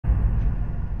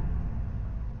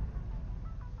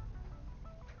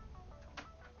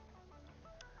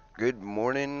Good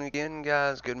morning again,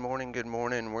 guys. Good morning, good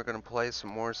morning. We're gonna play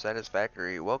some more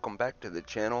Satisfactory. Welcome back to the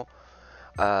channel.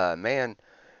 Man,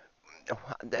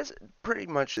 that's pretty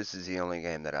much this is the only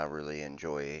game that I really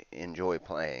enjoy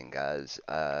playing, guys.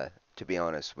 To be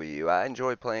honest with you, I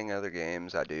enjoy playing other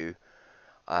games, I do.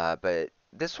 But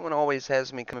this one always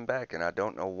has me coming back, and I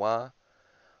don't know why.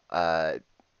 Uh,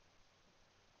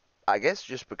 I guess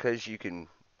just because you can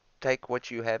take what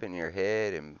you have in your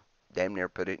head and damn near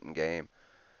put it in game.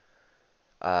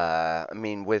 I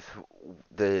mean, with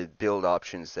the build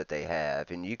options that they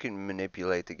have, and you can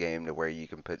manipulate the game to where you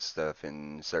can put stuff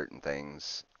in certain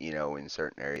things, in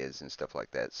certain areas and stuff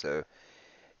like that. So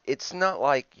it's not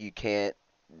like you can't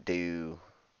do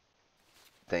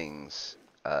things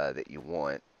that you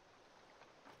want,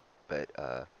 but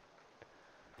all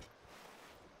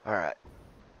right.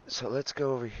 So let's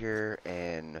go over here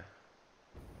and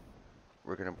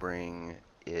we're gonna bring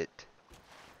it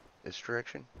this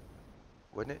direction,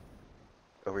 wouldn't it?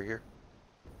 Over here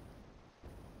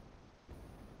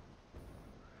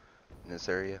in this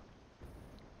area.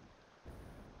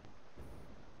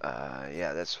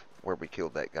 Yeah, that's where we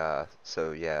killed that guy.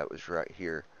 So yeah, it was right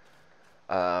here.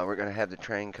 We're gonna have the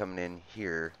train coming in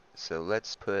here. So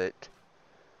let's put,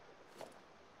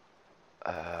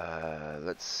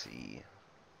 let's see.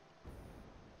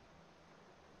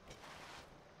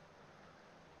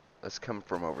 Let's come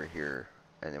from over here,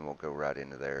 and then we'll go right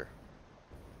into there.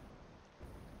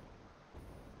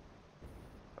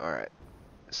 Alright,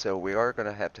 so we are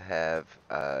gonna have to have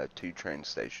two train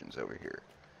stations over here.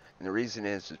 And the reason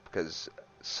is because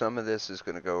some of this is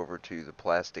gonna go over to the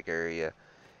plastic area,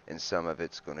 and some of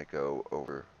it's gonna go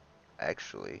over,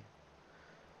 actually,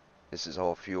 this is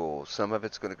all fuel. Some of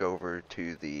it's gonna go over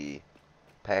to the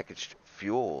packaged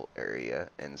fuel area,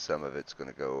 and some of it's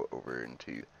going to go over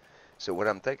into. So what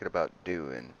I'm thinking about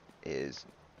doing is,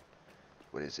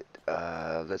 what is it?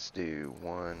 Let's do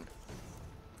one,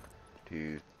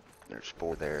 two. There's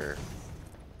four there,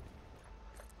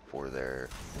 four there,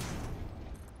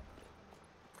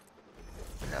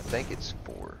 and I think it's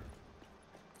four.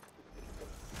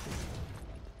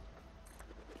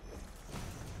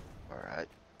 All right.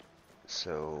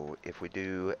 So if we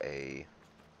do a,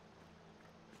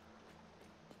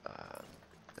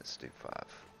 let's do five,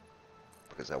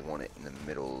 because I want it in the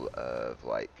middle of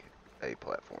like a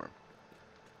platform.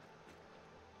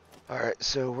 Alright,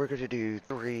 so we're gonna do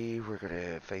three, we're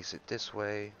gonna face it this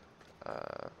way.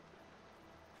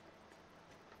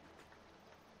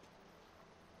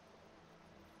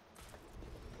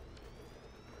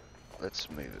 Let's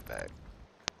move it back.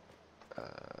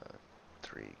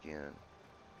 Three again.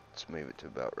 Let's move it to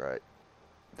about right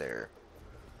there.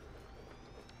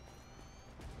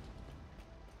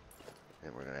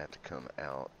 And we're gonna have to come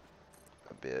out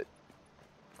a bit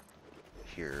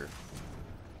here.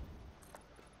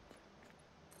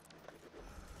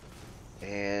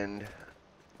 And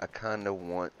I kind of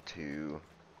want to,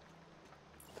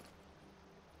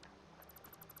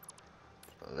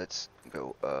 let's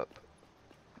go up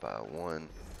by one.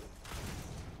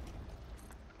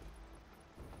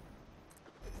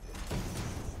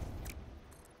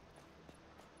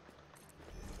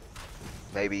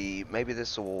 Maybe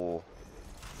this will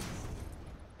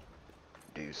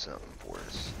do something for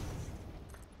us.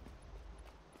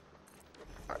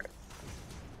 Alright.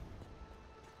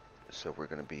 So we're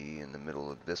going to be in the middle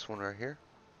of this one right here.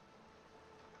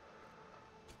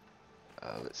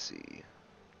 Let's see.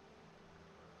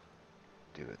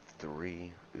 Do a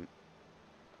three. Oop.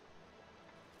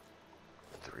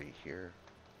 Three here.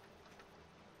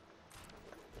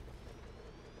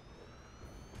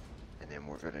 And then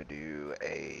we're going to do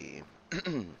a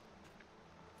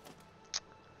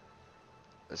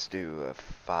let's do a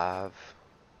five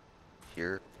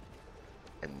here,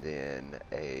 and then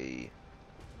a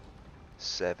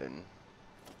seven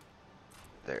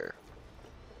there.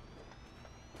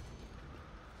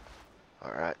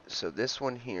 Alright, so this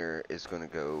one here is going to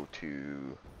go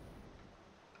to,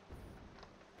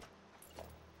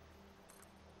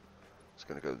 it's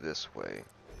going to go this way.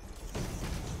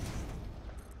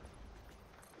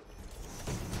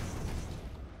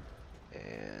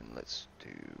 And let's do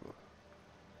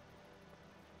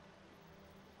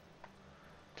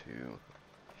two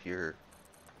here.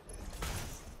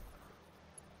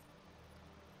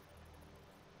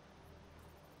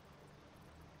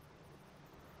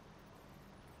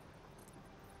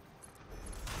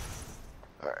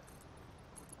 Alright.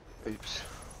 Oops.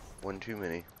 One too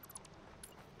many.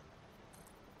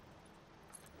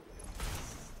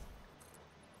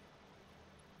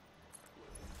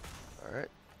 Alright.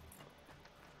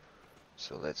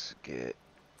 So let's get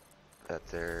that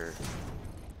there.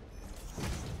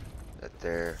 That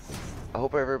there. I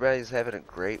hope everybody's having a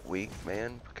great week,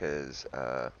 man, because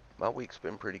my week's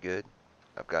been pretty good.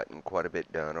 I've gotten quite a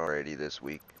bit done already this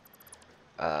week.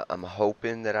 I'm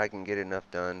hoping that I can get enough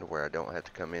done to where I don't have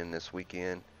to come in this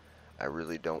weekend. I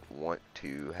really don't want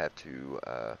to have to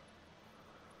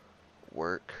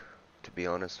work, to be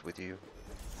honest with you.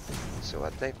 So I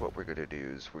think what we're going to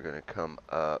do is we're going to come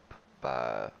up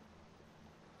by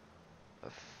a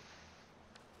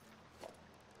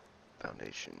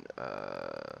foundation.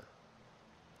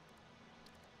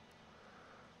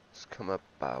 Let's come up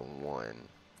by one.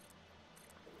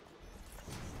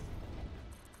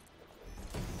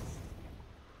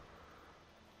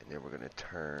 And then we're going to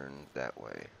turn that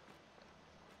way.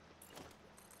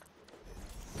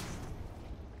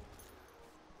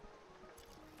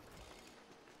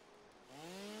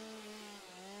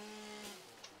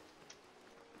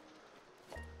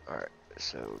 Alright,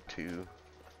 so 2.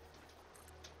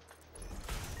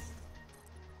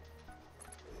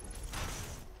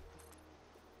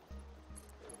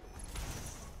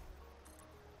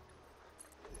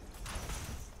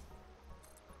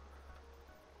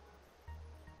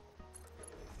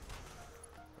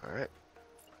 Alright.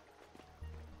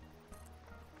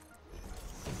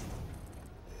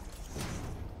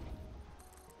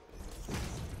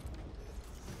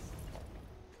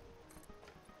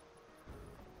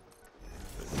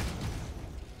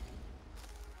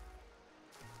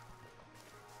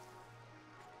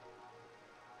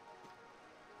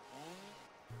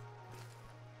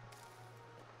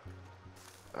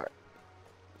 Alright.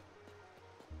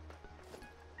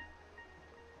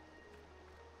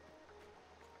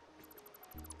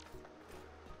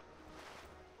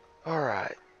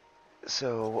 Alright.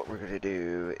 So what we're going to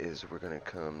do is we're going to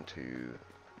come to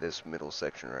this middle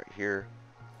section right here.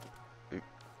 Oop.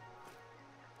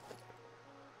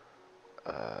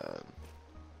 And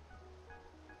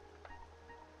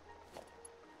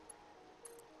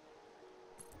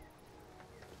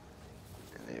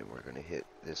then we're going to hit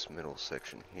this middle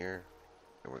section here.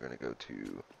 And we're going to go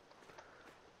to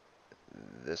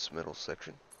this middle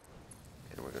section.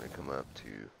 And we're going to come up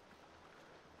to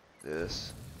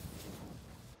this.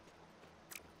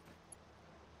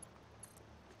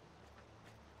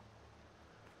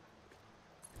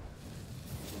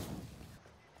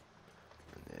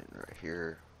 And then right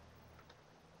here.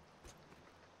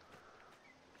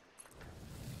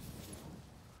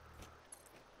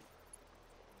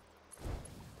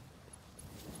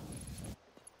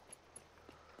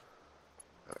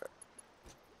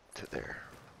 To there.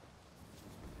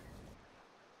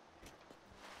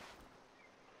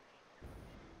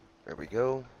 There we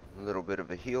go. A little bit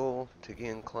of a hill to the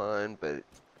incline, but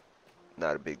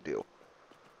not a big deal.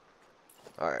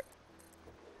 Alright.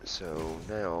 So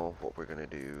now what we're going to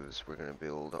do is we're going to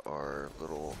build our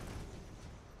little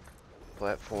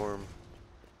platform.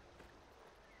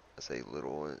 I say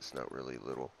little, and it's not really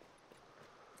little.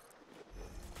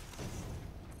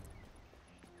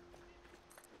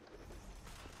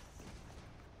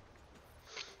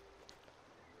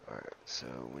 Alright, so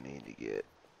we need to get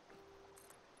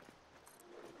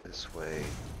this way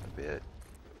a bit.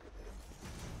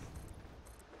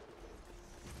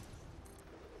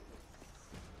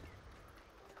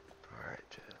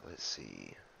 Alright, let's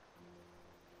see.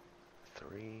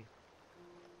 3.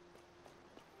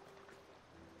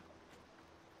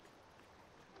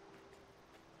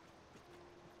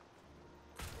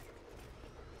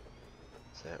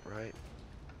 Is that right?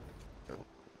 Nope.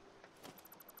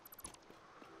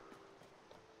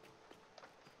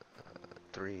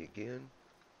 3 again.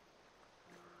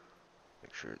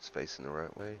 Make sure it's facing the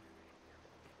right way.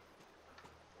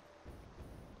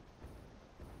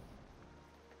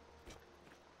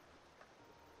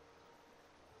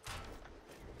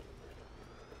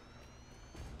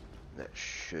 That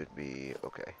should be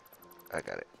okay. I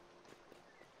got it.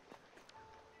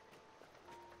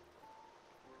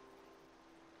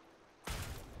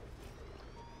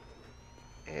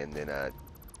 And then I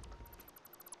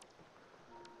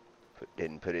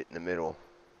didn't put it in the middle.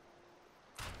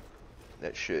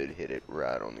 That should hit it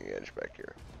right on the edge back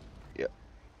here. Yep.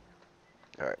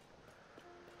 Alright.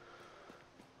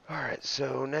 Alright,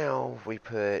 so now we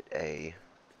put a...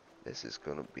 This is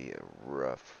gonna be a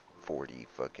rough 40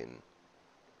 fucking...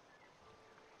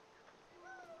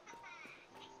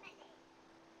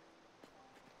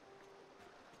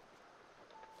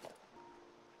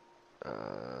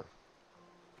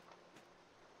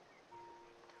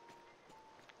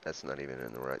 That's not even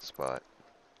in the right spot.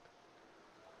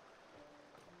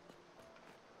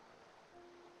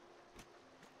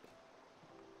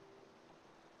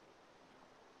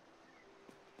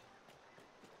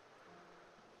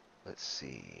 Let's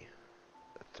see.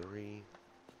 3.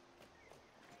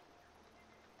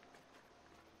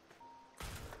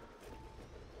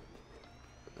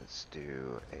 Let's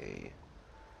do a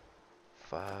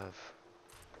 5.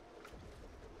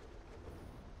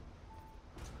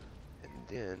 And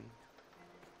then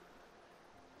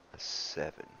a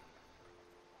 7.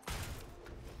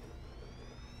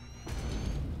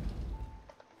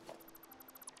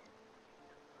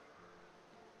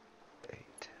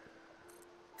 8.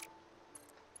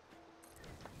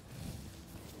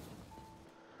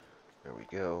 There we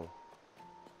go.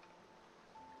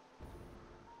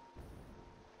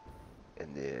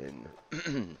 And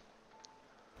then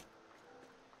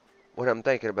what I'm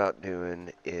thinking about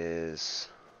doing is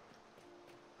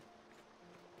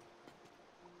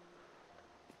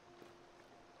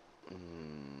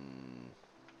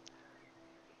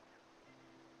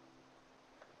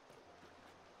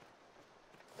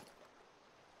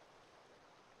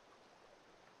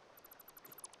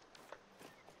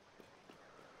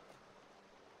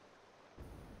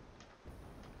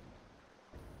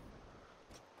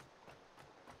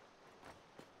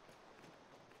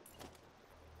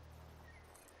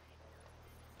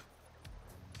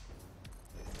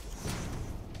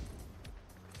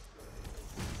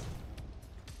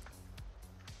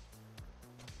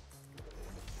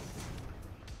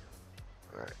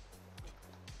alright.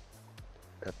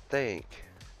 I think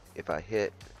if I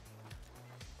hit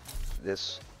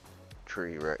this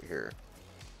tree right here,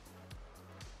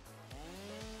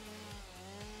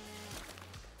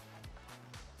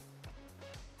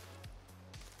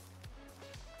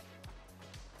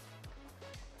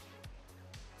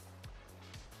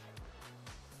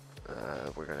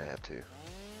 we're gonna have to.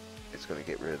 It's gonna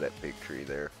get rid of that big tree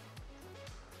there.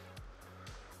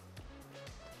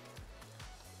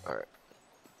 Alright.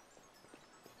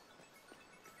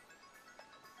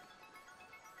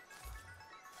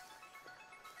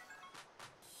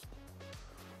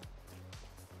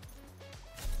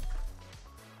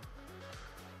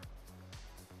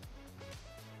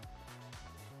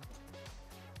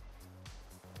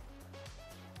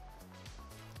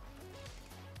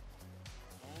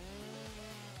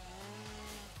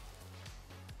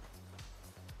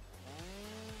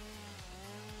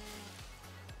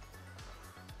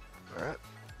 Alright.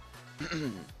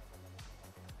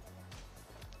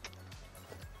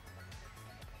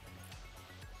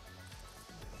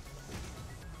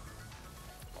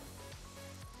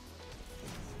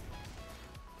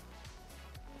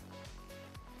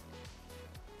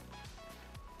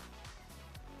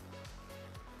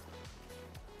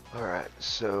 Alright,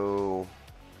 so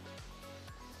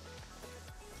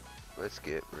let's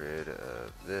get rid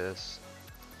of this.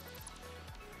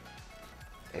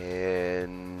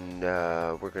 And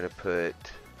we're going to put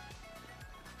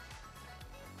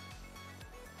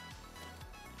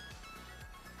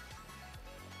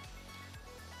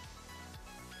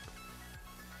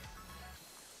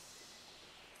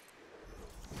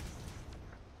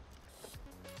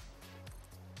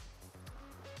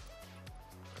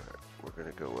we're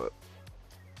going to go up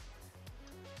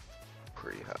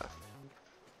pretty high.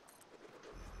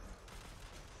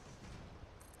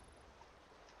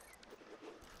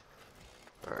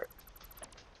 Alright.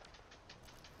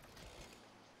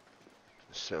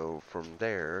 So from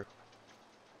there,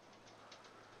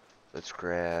 let's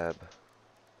grab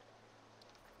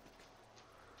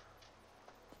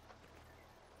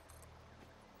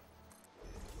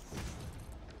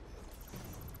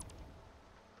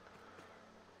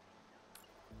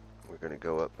we're going to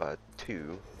go up by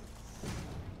 2.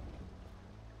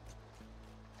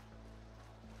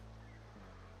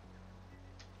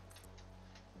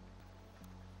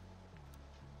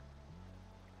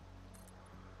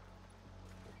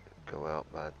 Go out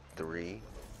by 3.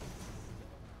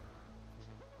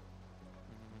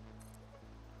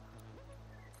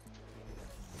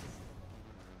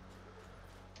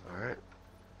 All right.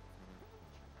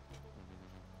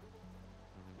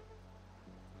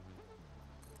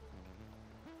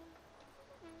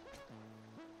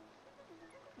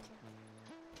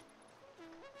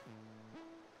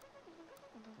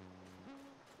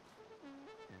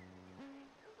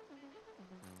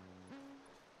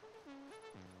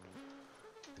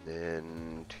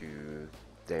 Then to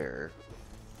there.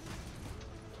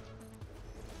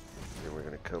 Then we're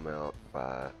going to come out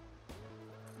by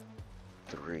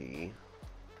 3.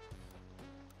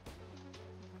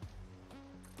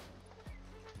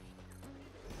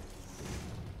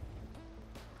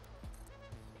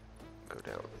 Go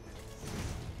down.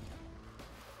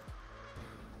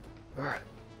 Alright.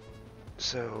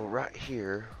 So right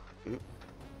here,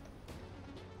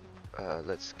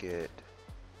 let's get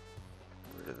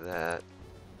rid of that.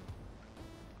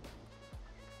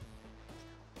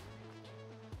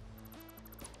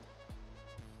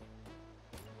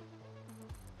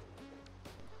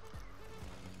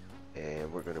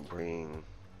 we're going to bring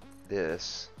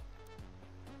this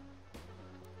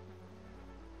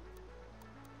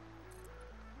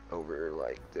over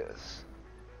like this.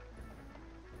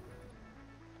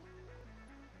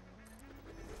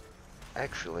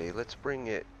 Actually, let's bring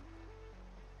it.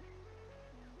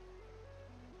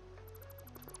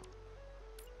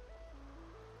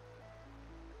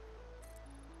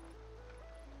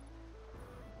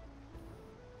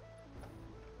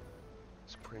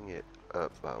 Let's bring it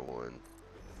up by one.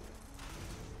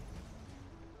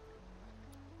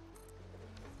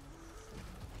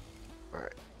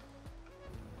 Alright.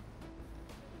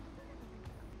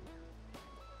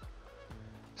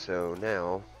 So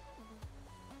now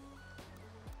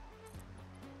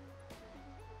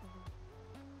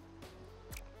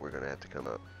we're gonna have to come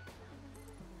up.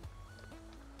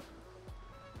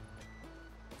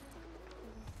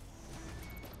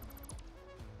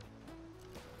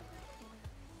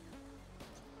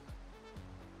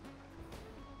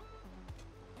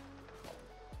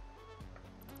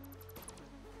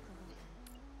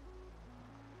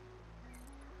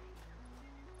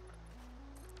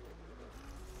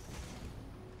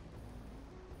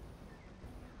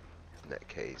 In that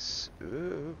case,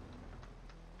 ooh,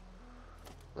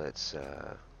 let's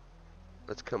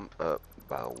come up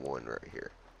by one right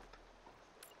here.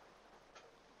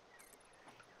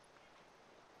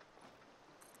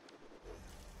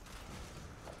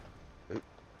 Oop.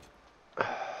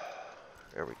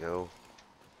 There we go.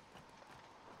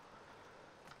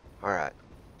 All right.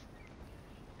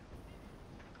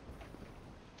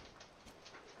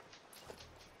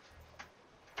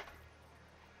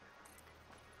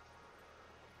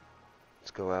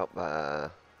 Let's go out by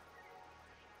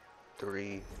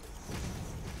 3.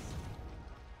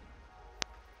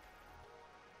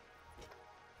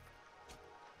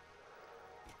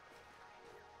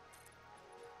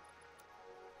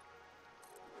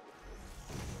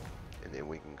 And then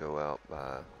we can go out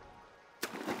by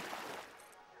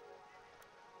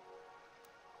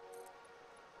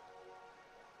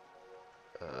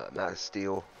not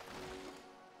steel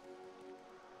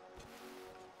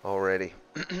already.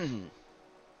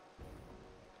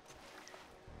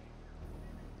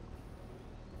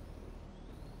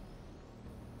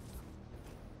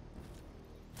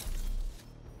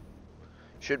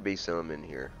 Should be some in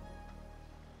here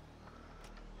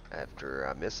after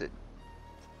I miss it.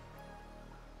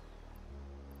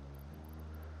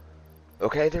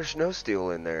 Okay, there's no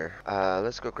steel in there.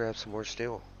 Let's go grab some more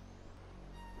steel.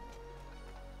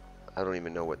 I don't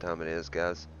even know what time it is,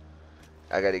 guys.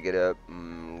 I gotta get up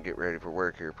and get ready for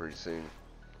work here pretty soon.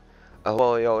 I hope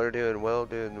all y'all are doing well,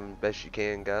 doing the best you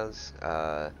can, guys.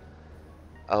 I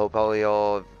hope all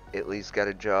y'all have at least got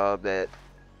a job that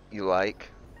you like,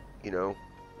 you know,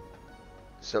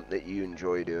 something that you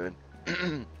enjoy doing.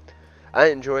 I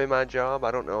enjoy my job.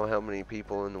 I don't know how many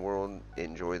people in the world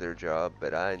enjoy their job,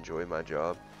 but I enjoy my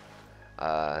job.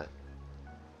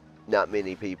 Not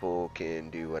many people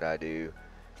can do what I do,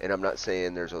 and I'm not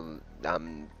saying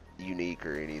I'm unique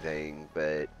or anything,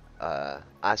 but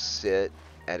I sit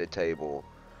at a table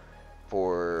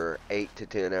for 8 to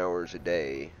 10 hours a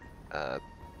day,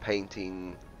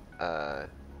 painting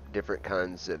different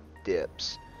kinds of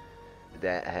dips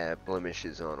that have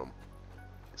blemishes on them.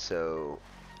 So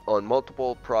on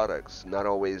multiple products, not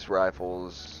always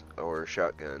rifles or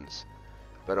shotguns,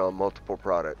 but on multiple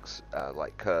products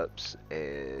like cups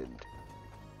and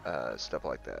stuff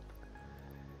like that.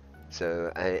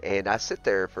 So and I sit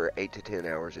there for 8 to 10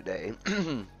 hours a day.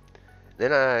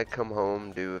 Then I come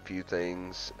home, do a few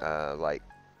things like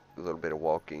a little bit of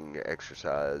walking,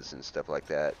 exercise, and stuff like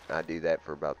that. I do that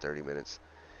for about 30 minutes.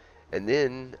 And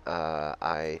then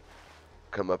I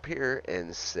come up here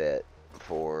and sit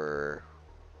for,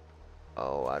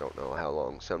 oh, I don't know how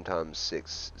long, sometimes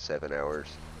 6, 7 hours.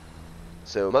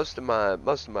 So most of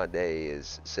my day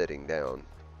is sitting down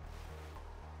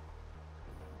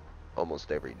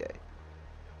almost every day.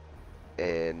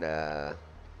 And I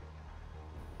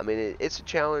mean, it's a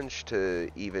challenge to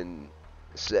even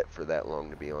sit for that long,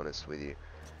 to be honest with you.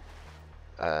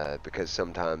 Because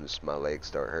sometimes my legs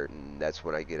start hurting. That's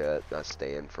when I get up and I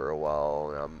stand for a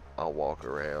while, and I'll walk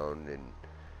around, and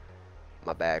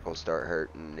my back will start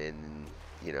hurting, and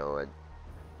you know,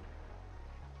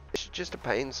 it's just a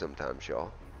pain sometimes,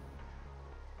 y'all.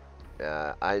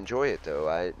 I enjoy it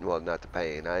though. Well, not the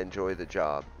pain. I enjoy the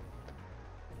job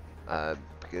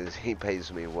because he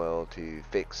pays me well to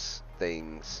fix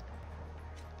things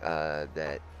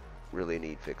that really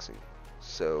need fixing.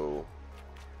 So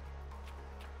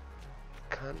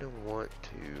kind of want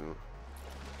to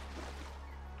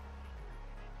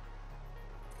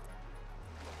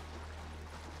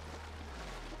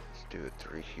do a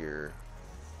 3 here.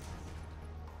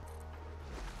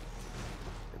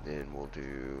 And then we'll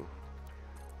do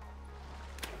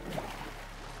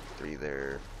 3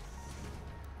 there.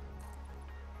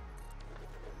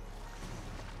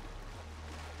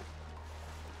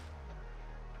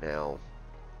 Now,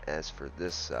 as for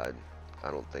this side,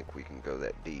 I don't think we can go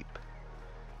that deep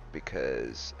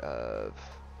because of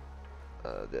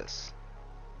this.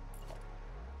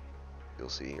 You'll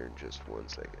see here in just 1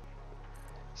 second.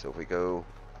 So if we go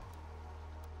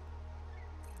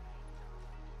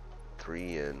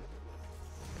 3 in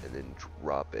and then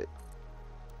drop it,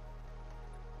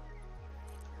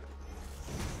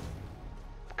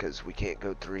 because we can't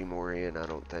go 3 more in, I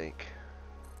don't think.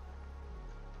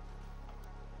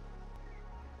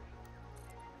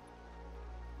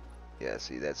 Yeah,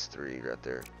 see, that's 3 right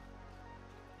there.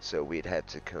 So we'd have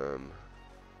to come.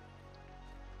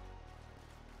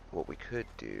 What we could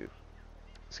do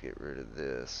is get rid of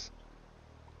this.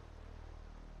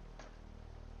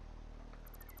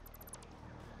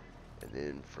 And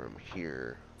then from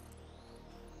here,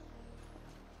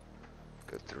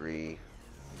 go 3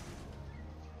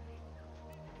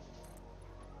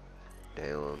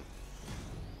 down.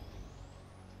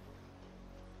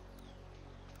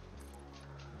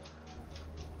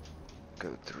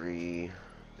 Go 3.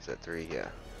 Is that 3? Yeah.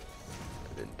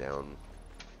 And then down.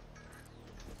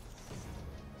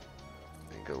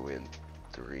 And go in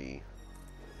 3.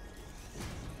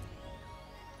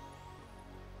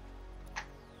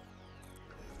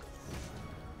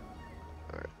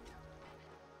 Alright.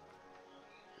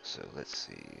 So let's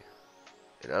see.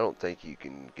 And I don't think you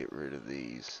can get rid of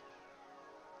these.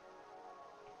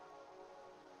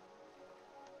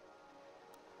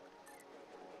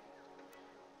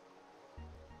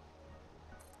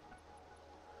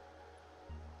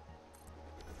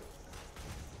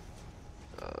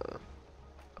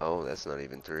 Oh, that's not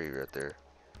even 3 right there.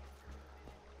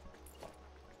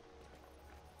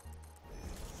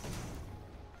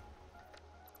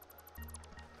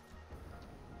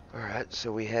 Alright,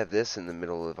 so we have this in the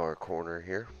middle of our corner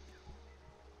here.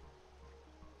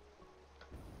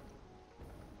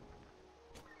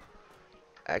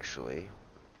 Actually,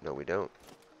 no we don't,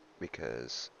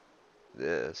 because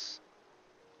this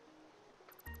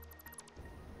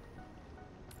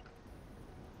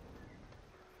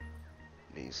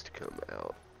needs to come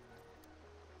out.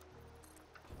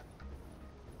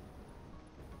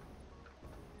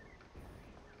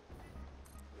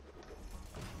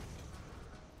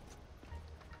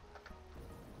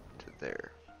 To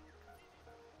there.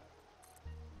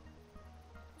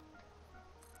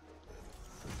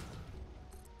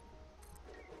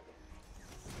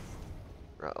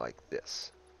 Right like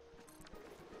this.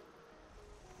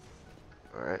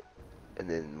 Alright, and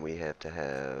then we have to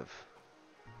have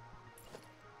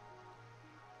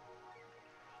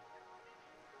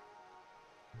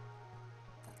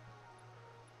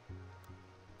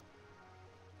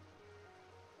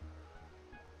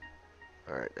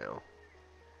alright now.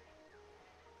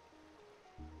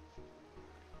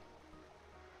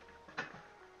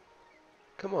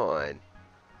 Come on.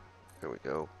 There we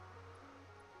go.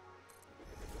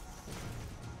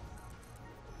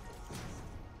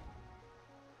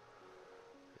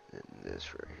 And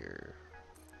this right here.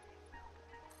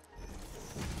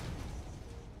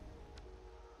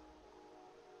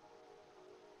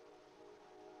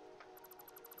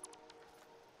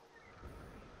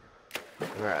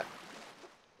 Alright.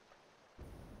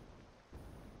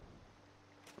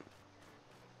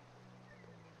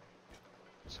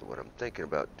 So what I'm thinking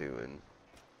about doing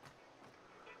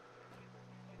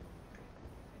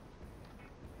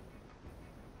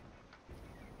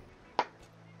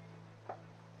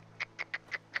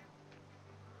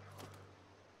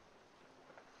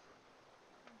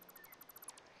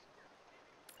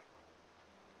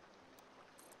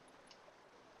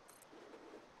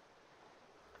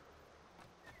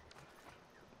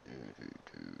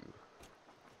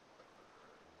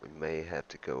we may have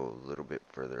to go a little bit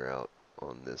further out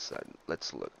on this side.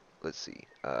 Let's look. Let's see.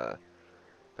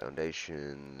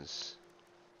 Foundations,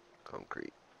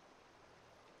 concrete.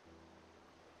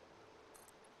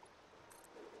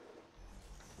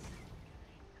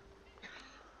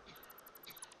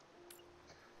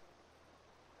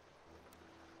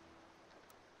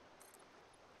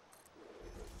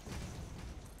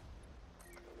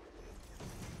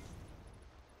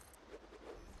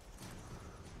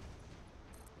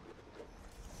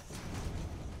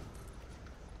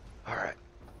 Alright.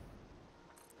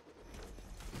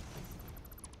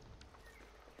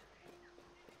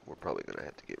 We're probably going to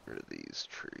have to get rid of these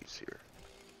trees here.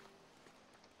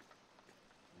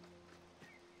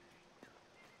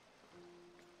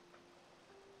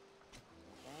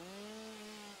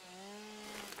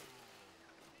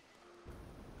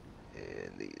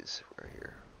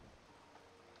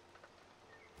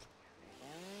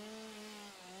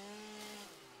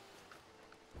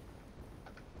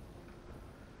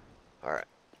 Alright,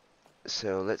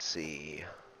 so let's see.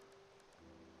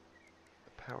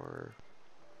 Power.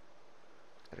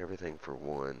 Got everything for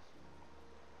one.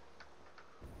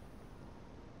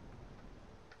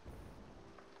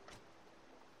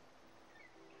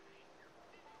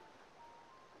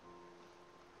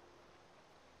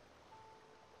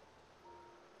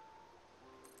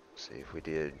 See if we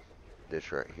did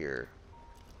this right here.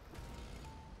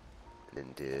 And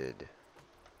then did.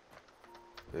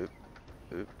 Oop,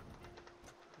 oop.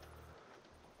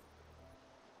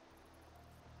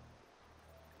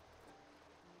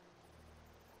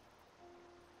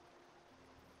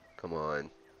 Come on.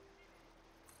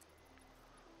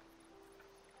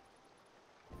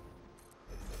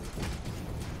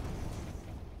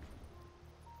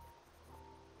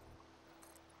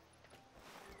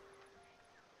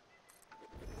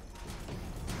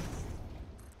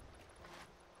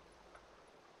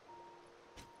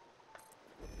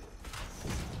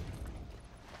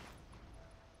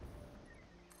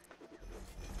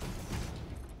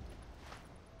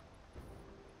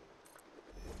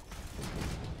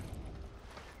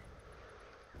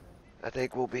 I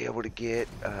think we'll be able to get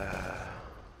a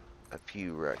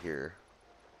few right here.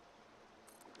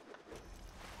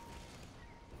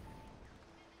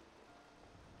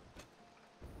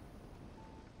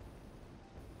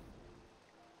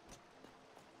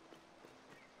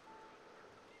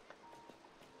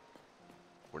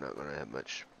 We're not going to have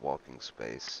much walking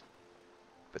space,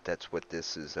 but that's what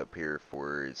this is up here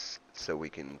for, is so we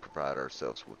can provide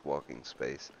ourselves with walking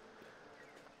space.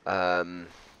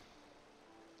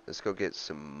 Let's go get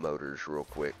some motors real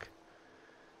quick.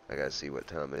 I gotta see what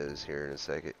time it is here in a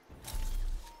second.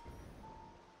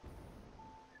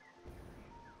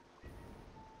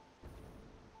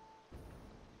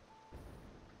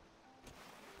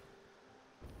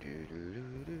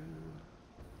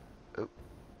 Oh,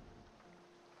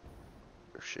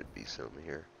 there should be some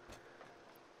here.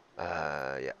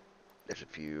 Yeah, there's a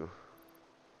few.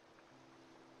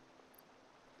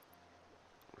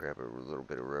 Grab a little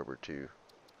bit of rubber too.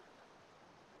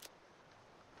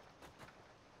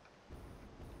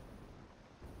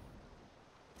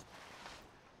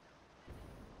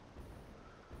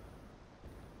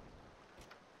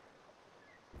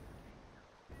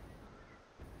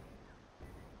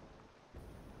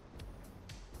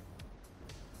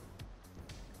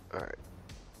 Alright.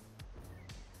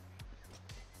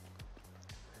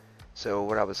 So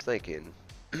what I was thinking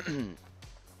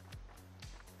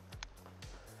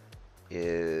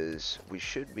is we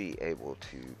should be able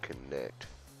to connect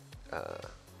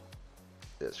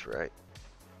this, right?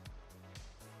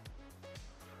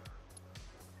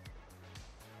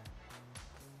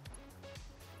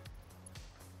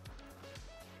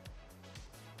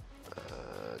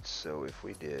 So if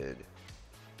we did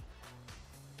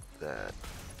that,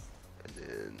 and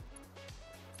then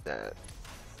that,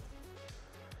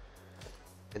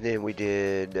 and then we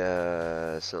did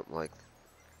something like,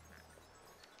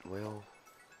 well,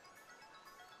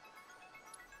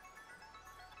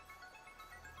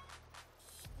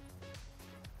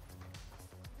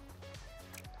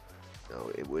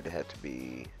 no, it would have to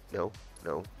be, no,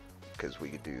 because we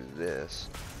could do this,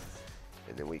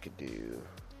 and then we could do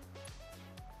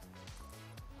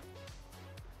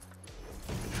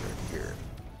this right here,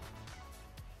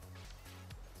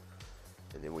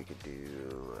 and then we could do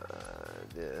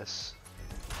this.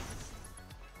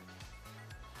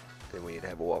 Then we'd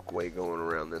have a walkway going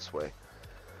around this way.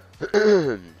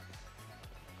 And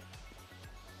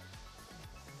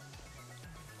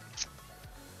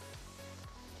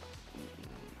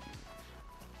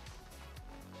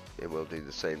we'll do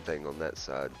the same thing on that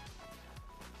side.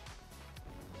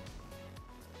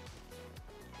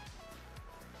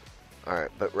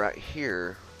 Alright, but right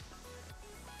here,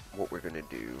 what we're going to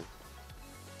do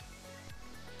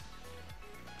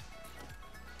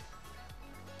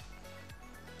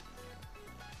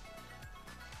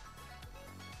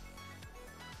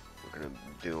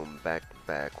do them back to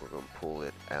back. We're going to pull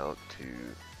it out to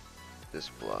this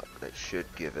block. That should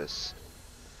give us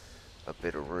a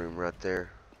bit of room right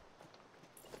there.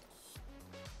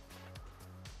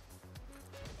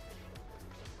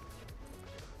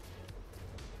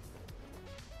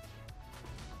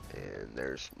 And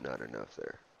there's not enough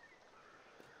there.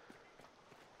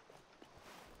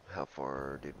 How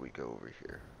far did we go over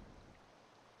here?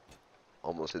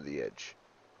 Almost to the edge,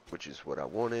 which is what I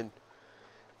wanted.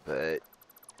 But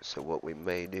so what we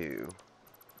may do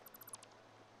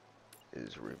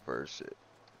is reverse it.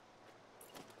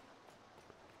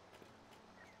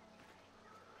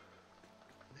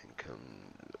 And come,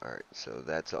 alright, so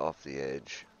that's off the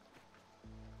edge.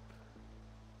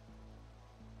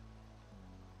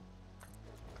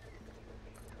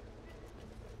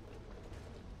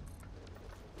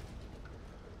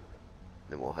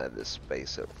 have this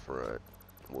space up front.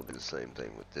 We'll do the same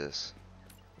thing with this.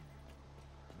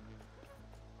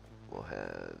 We'll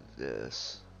have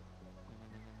this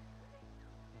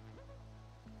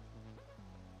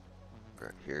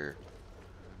right here,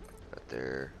 right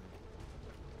there,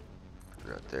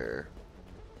 right there.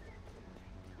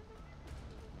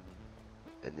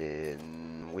 And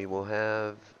then we will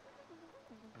have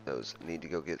those. Need to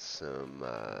go get some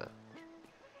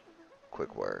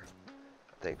quick wire.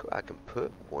 I think I can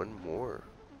put one more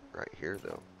right here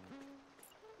though.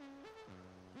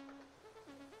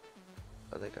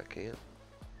 I think I can.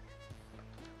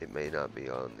 It may not be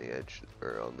on the edge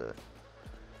or on the.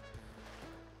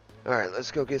 Alright,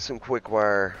 let's go get some quick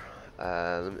wire.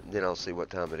 Then I'll see what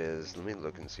time it is. Let me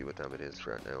look and see what time it is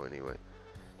right now anyway.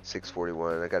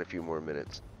 6:41. I got a few more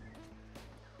minutes.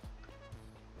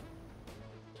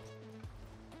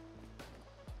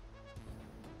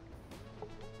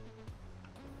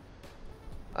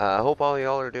 I hope all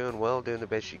y'all are doing well, doing the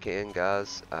best you can,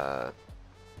 guys.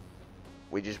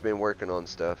 We just been working on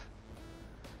stuff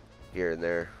here and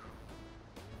there.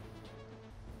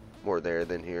 More there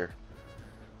than here.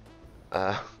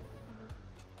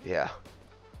 Yeah.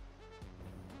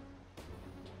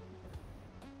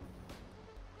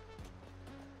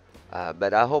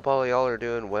 But I hope all y'all are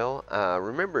doing well.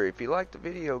 Remember, if you like the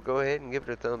video, go ahead and give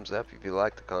it a thumbs up. If you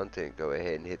like the content, go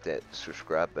ahead and hit that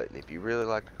subscribe button. If you really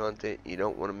like the content, you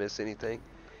don't want to miss anything,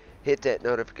 hit that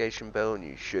notification bell and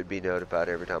you should be notified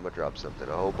every time I drop something.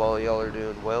 I hope all y'all are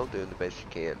doing well, doing the best you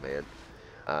can, man.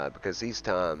 Because these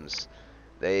times,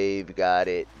 they've got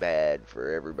it bad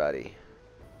for everybody.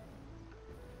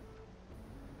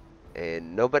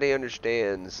 And nobody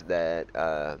understands that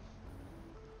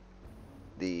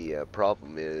the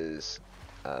problem is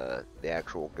the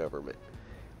actual government.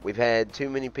 We've had too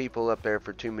many people up there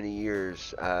for too many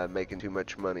years making too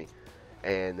much money.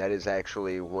 And that is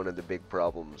actually one of the big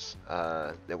problems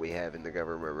that we have in the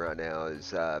government right now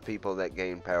is people that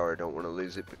gain power don't want to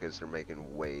lose it because they're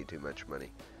making way too much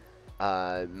money.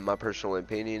 My personal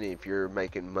opinion, if you're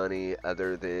making money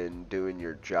other than doing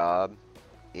your job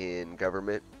in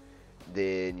government,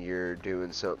 then you're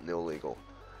doing something illegal.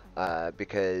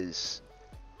 Because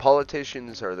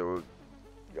politicians are the,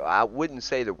 I wouldn't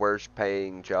say the worst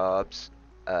paying jobs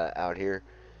out here,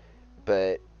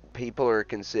 but people are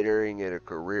considering it a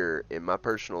career. In my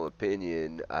personal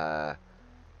opinion,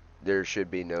 there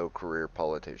should be no career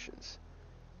politicians.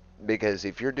 Because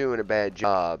if you're doing a bad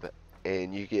job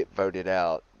and you get voted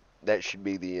out, that should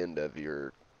be the end of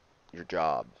your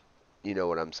job. You know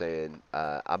what I'm saying?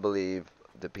 I believe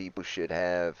the people should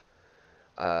have.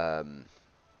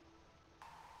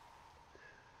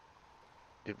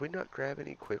 Did we not grab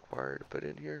any quick wire to put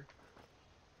in here?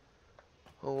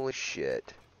 Holy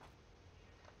shit.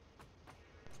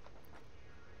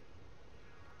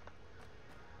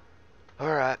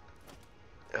 Alright.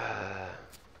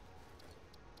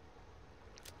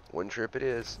 One trip it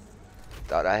is.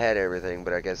 Thought I had everything,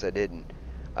 but I guess I didn't.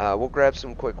 We'll grab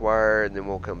some quick wire and then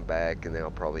we'll come back and then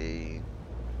I'll probably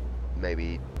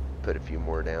maybe put a few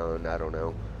more down. I don't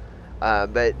know.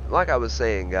 But like I was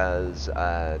saying, guys,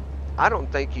 I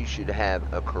don't think you should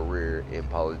have a career in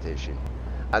politician.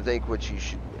 I think what you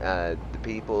should, the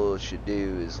people should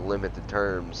do is limit the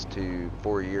terms to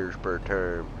 4 years per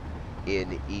term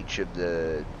in each of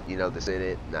the, you know, the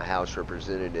Senate and the House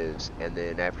Representatives, and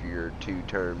then after your 2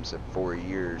 terms of 4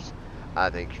 years, I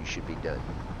think you should be done.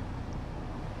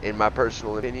 In my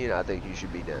personal opinion, I think you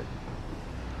should be done.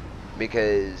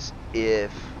 Because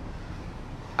if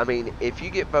you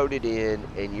get voted in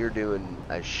and you're doing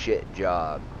a shit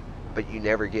job, but you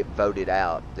never get voted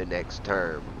out the next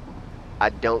term, I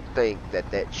don't think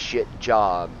that shit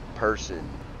job person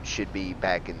should be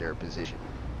back in their position.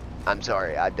 I'm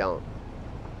sorry, I don't.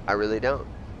 I really don't.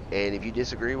 And if you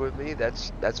disagree with me,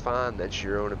 that's fine. That's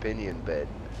your own opinion. But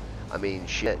I mean,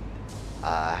 shit.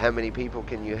 How many people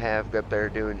can you have up there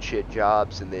doing shit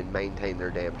jobs and then maintain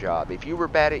their damn job? If you were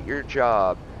bad at your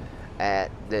job,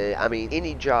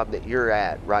 any job that you're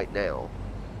at right now,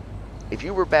 if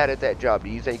you were bad at that job, do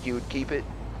you think you would keep it?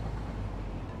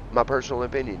 My personal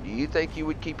opinion, do you think you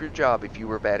would keep your job if you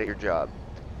were bad at your job?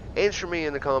 Answer me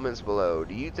in the comments below.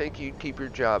 Do you think you'd keep your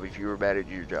job if you were bad at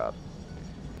your job?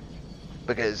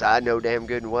 Because I know damn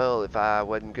good and well if I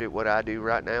wasn't good at what I do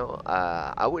right now,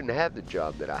 I wouldn't have the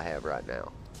job that I have right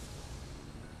now.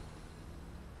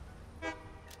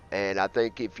 And I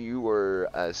think if you were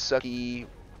a sucky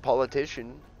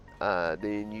politician,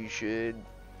 then you should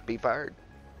be fired.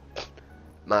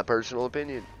 My personal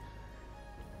opinion.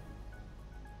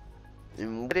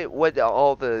 And what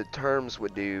all the terms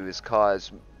would do is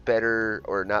cause better,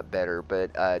 or not better,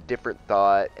 but different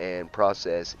thought and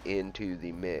process into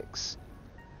the mix.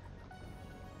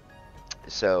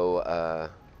 So,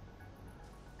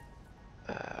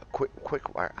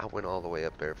 quick wire. I went all the way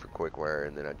up there for quick wire,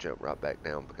 and then I jumped right back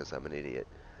down because I'm an idiot.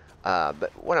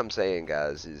 But what I'm saying,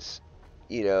 guys, is,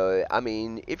 I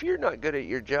mean, if you're not good at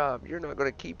your job, you're not going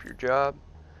to keep your job.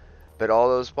 But all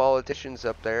those politicians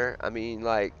up there, I mean,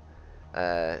 like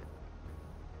uh,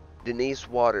 Denise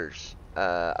Waters,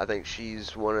 I think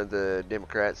she's one of the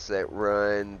Democrats that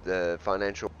run the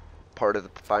financial part of the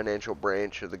financial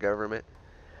branch of the government.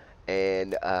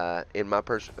 And in my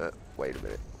person, wait a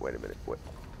minute, what?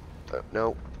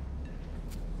 No,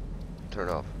 turn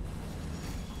off.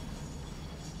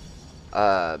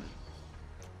 Um,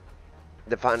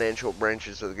 the financial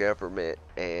branches of the government,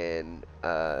 and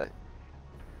I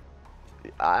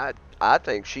I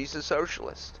think she's a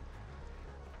socialist.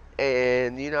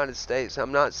 And the United States,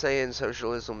 I'm not saying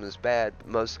socialism is bad. But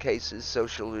most cases,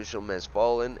 socialism has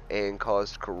fallen and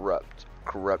caused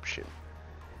corruption,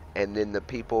 and then the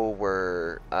people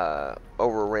were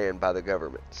overran by the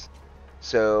governments.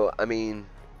 So, I mean,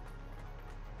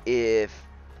 if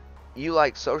you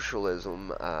like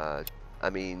socialism, I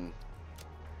mean,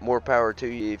 more power to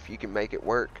you if you can make it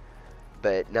work.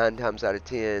 But 9 times out of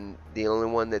 10, the only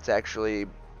one that's actually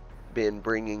been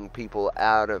bringing people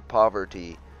out of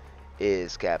poverty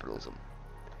is capitalism.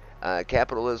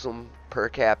 Capitalism per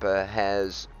capita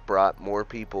has brought more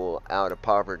people out of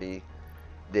poverty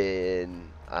than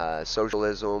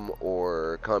socialism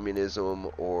or communism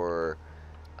or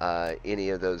any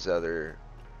of those other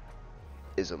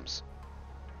isms.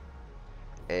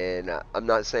 And I'm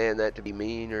not saying that to be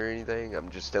mean or anything. I'm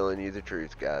just telling you the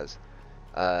truth, guys.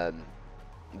 Um,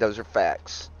 those are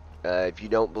facts. If you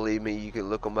don't believe me, you can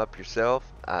look them up yourself.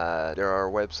 There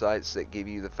are websites that give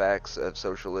you the facts of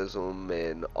socialism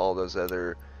and all those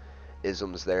other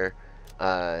isms there,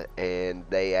 and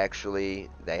they actually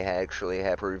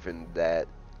have proven that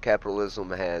capitalism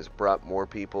has brought more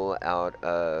people out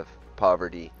of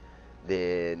poverty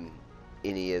than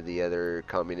any of the other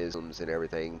communisms and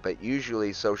everything. But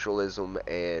usually socialism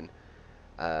and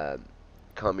uh,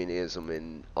 communism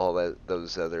and all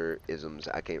those other isms,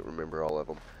 I can't remember all of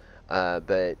them,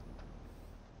 but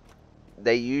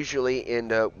they usually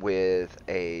end up with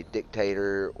a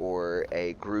dictator or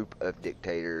a group of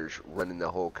dictators running the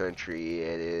whole country.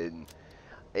 And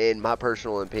in my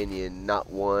personal opinion, not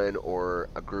one or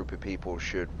a group of people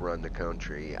should run the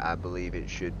country. I believe it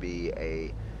should be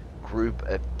a group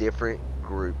of different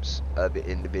groups of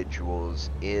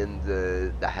individuals in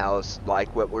the House,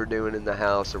 like what we're doing in the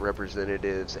House of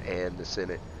Representatives and the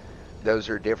Senate. Those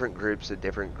are different groups of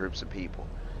people,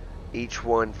 each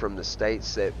one from the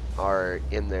states that are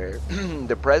in there.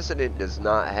 The president does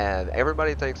not have,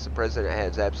 everybody thinks the president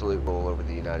has absolute rule over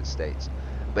the United States,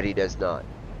 but he does not.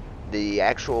 The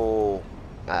actual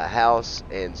House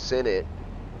and Senate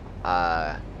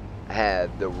uh,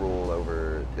 have the rule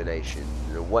over the nation.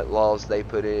 What laws they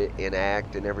put in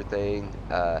act and everything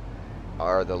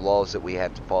are the laws that we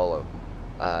have to follow,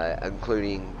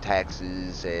 including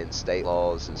taxes and state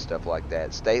laws and stuff like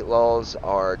that. State laws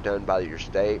are done by your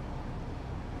state,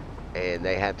 and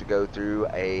they have to go through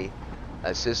a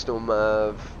system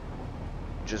of,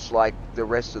 just like the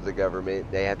rest of the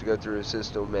government, they have to go through a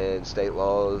system, and state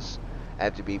laws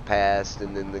have to be passed,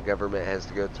 and then the government has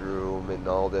to go through them and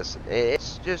all this.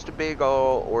 It's just a big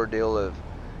ordeal of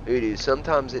hoodoo.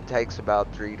 Sometimes it takes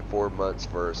about 3 to 4 months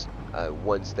for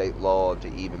one state law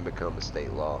to even become a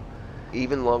state law.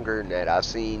 Even longer than that. I've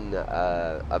seen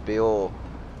a bill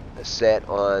set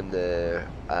on the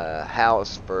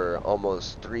House for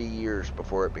almost 3 years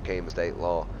before it became a state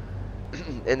law.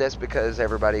 And that's because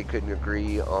everybody couldn't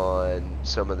agree on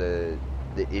some of the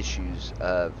issues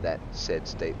of that said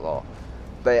state law.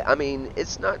 But I mean,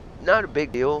 it's not a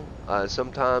big deal.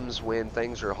 Sometimes when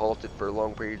things are halted for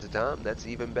long periods of time, that's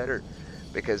even better,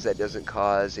 because that doesn't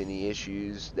cause any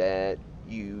issues that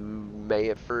you may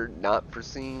have not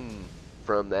foreseen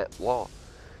from that law.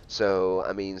 So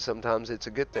I mean, sometimes it's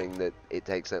a good thing that it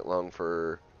takes that long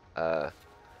for uh,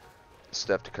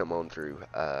 stuff to come on through.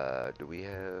 Do we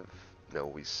have? No,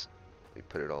 we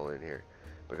put it all in here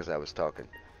because I was talking.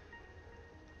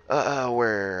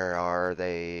 Where are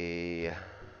they?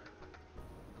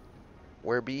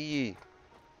 Where be ye?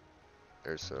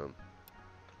 There's some.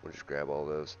 We'll just grab all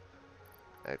those.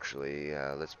 Actually,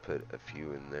 let's put a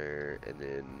few in there, and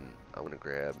then I want to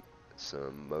grab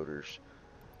some motors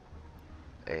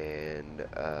and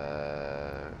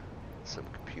some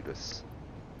computers.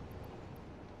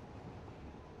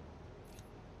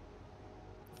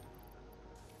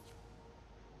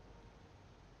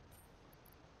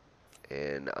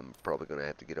 And and I'm probably gonna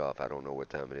have to get off. I don't know what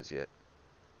time it is yet.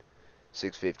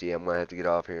 6:50. I'm gonna have to get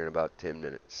off here in about 10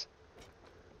 minutes.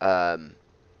 Um,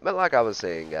 but like I was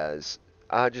saying, guys,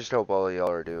 I just hope all of y'all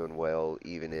are doing well,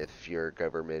 even if your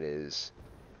government is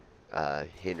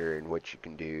hindering what you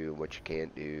can do, what you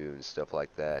can't do, and stuff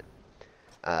like that.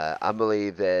 I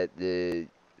believe that the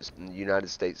United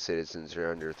States citizens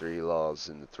are under three laws,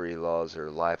 and the three laws are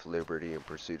life, liberty, and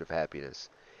pursuit of happiness.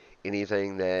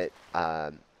 Anything that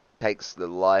takes the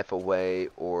life away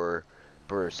or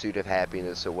pursuit of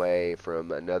happiness away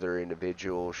from another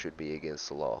individual should be against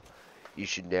the law. You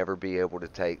should never be able to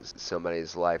take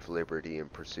somebody's life, liberty,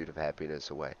 and pursuit of happiness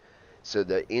away. So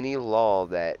that any law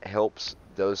that helps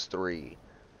those three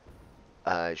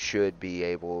should be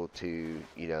able to,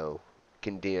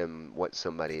 condemn what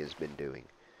somebody has been doing.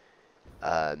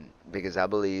 Because I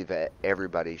believe that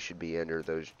everybody should be under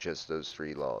those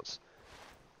three laws.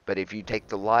 But if you take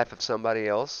the life of somebody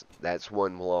else, that's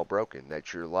one law broken.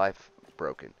 That's your life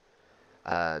broken.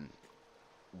 Um,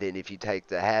 then if you take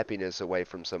the happiness away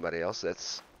from somebody else,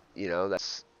 that's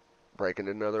breaking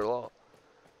another law.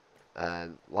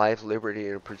 Life, liberty,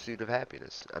 and a pursuit of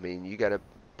happiness. I mean, you got to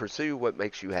pursue what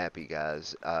makes you happy,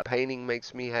 guys. Painting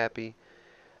makes me happy.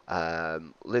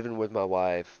 Living with my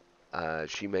wife,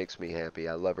 she makes me happy.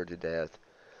 I love her to death.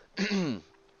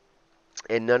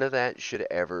 And none of that should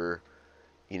ever,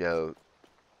 you know,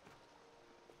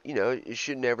 it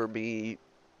should never be,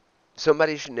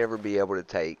 somebody should never be able to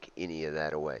take any of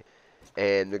that away.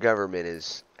 And the government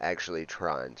is actually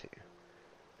trying to.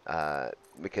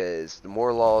 Because the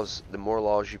more laws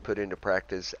you put into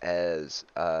practice as,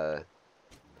 I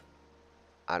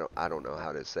don't know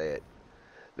how to say it.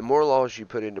 The more laws you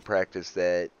put into practice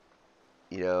that,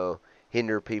 you know,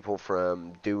 hinder people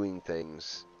from doing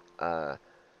things,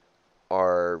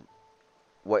 are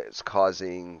what's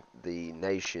causing the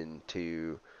nation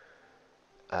to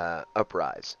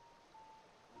uprise.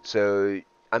 So,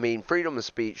 I mean, freedom of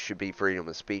speech should be freedom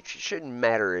of speech. It shouldn't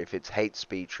matter if it's hate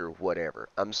speech or whatever.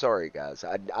 I'm sorry, guys.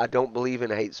 I don't believe in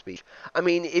hate speech. I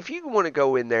mean, if you want to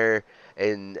go in there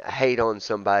and hate on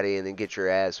somebody and then get your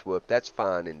ass whooped, that's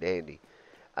fine and dandy.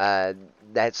 Uh,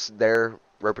 that's their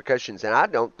repercussions, and I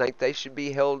don't think they should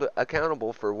be held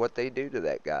accountable for what they do to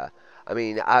that guy. I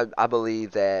mean, I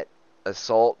believe that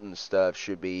assault and stuff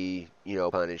should be,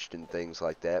 punished and things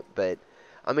like that. But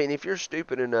I mean, if you're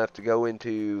stupid enough to go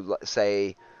into,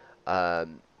 say,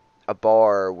 um, a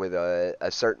bar with a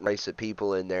certain race of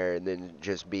people in there and then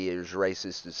just be as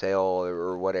racist as hell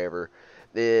or whatever,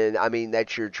 then I mean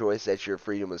that's your choice, that's your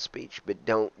freedom of speech. But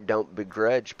don't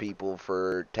begrudge people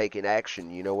for taking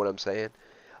action. You know what I'm saying?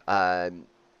 Um,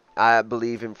 I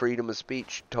believe in freedom of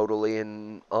speech totally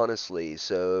and honestly.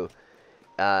 So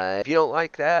if you don't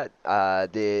like that,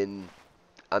 then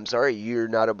I'm sorry, you're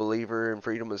not a believer in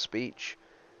freedom of speech.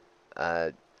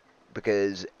 Uh,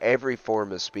 because every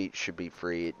form of speech should be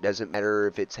free. It doesn't matter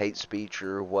if it's hate speech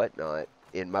or whatnot.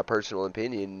 In my personal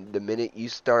opinion, the minute you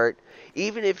start,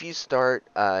 even if you start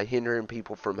hindering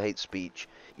people from hate speech,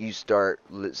 you start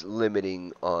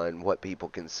limiting on what people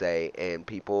can say, and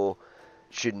people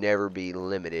should never be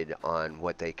limited on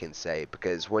what they can say,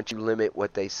 because once you limit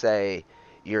what they say,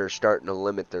 you're starting to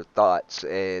limit their thoughts,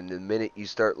 and the minute you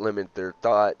start limit their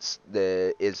thoughts,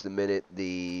 the minute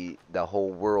the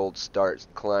whole world starts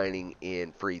declining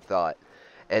in free thought.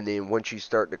 And then once you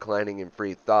start declining in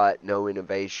free thought, no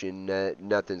innovation,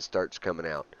 nothing starts coming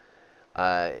out.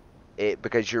 Uh,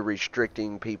 because you're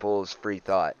restricting people's free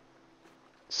thought.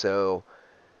 So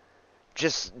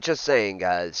just saying,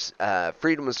 guys,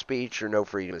 freedom of speech or no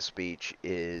freedom of speech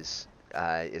is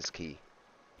key.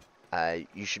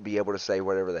 You should be able to say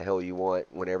whatever the hell you want,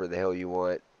 whenever the hell you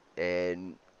want,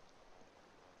 and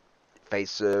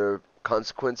face the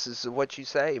consequences of what you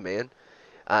say, man.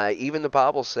 Even the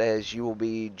Bible says you will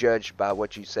be judged by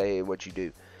what you say and what you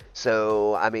do.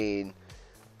 So, I mean,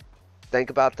 think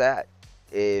about that.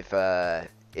 If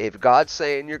God's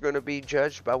saying you're going to be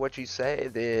judged by what you say,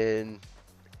 then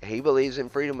He believes in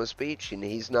freedom of speech, and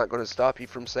He's not going to stop you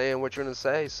from saying what you're going to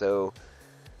say. So,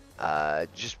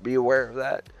 just be aware of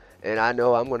that. And I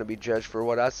know I'm going to be judged for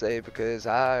what I say because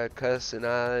I cuss and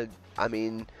I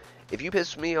mean, if you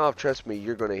piss me off, trust me,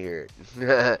 you're going to hear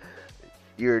it.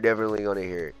 You're definitely going to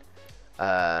hear it.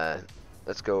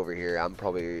 Let's go over here. I'm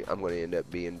going to end up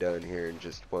being done here in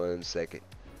just 1 second.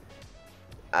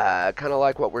 I kind of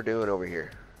like what we're doing over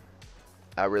here.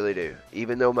 I really do.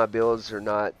 Even though my builds are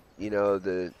not,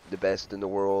 the best in the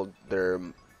world, they're,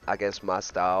 I guess, my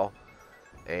style.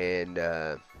 And,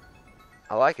 I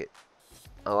like it.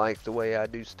 I like the way I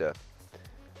do stuff.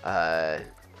 Uh,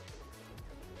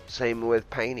 Same with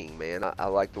painting, man. I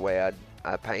like the way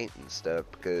I paint and stuff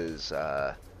because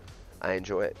I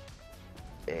enjoy it.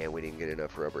 And we didn't get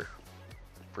enough rubber.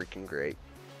 Freaking great.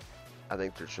 I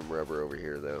think there's some rubber over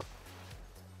here though.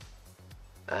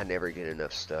 I never get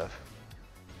enough stuff.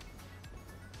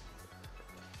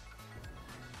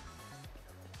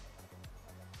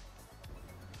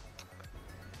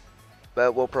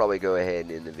 But we'll probably go ahead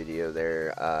and end the video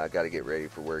there. I got to get ready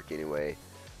for work anyway.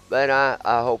 But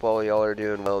I hope all y'all are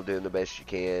doing well, doing the best you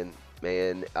can.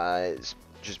 Man, it's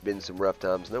just been some rough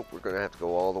times. Nope, we're going to have to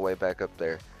go all the way back up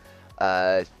there.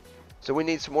 Uh, so we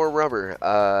need some more rubber.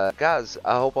 Guys,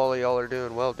 I hope all of y'all are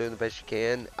doing well, doing the best you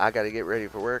can. I got to get ready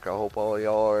for work. I hope all of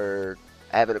y'all are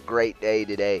having a great day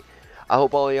today. I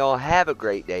hope all of y'all have a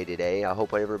great day today. I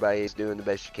hope everybody is doing the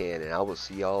best you can, and I will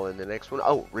see y'all in the next one.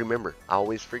 Oh, remember, I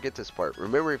always forget this part.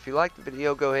 Remember, if you like the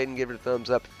video, go ahead and give it a thumbs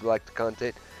up. If you like the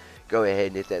content, go ahead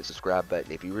and hit that subscribe button.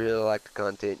 If you really like the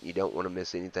content, you don't want to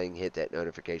miss anything, hit that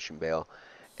notification bell.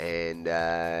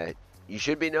 And you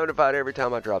should be notified every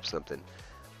time I drop something.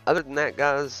 Other than that,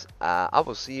 guys, I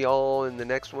will see y'all in the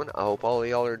next one. I hope all of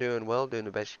y'all are doing well, doing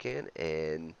the best you can.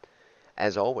 And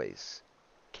as always,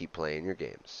 keep playing your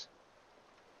games.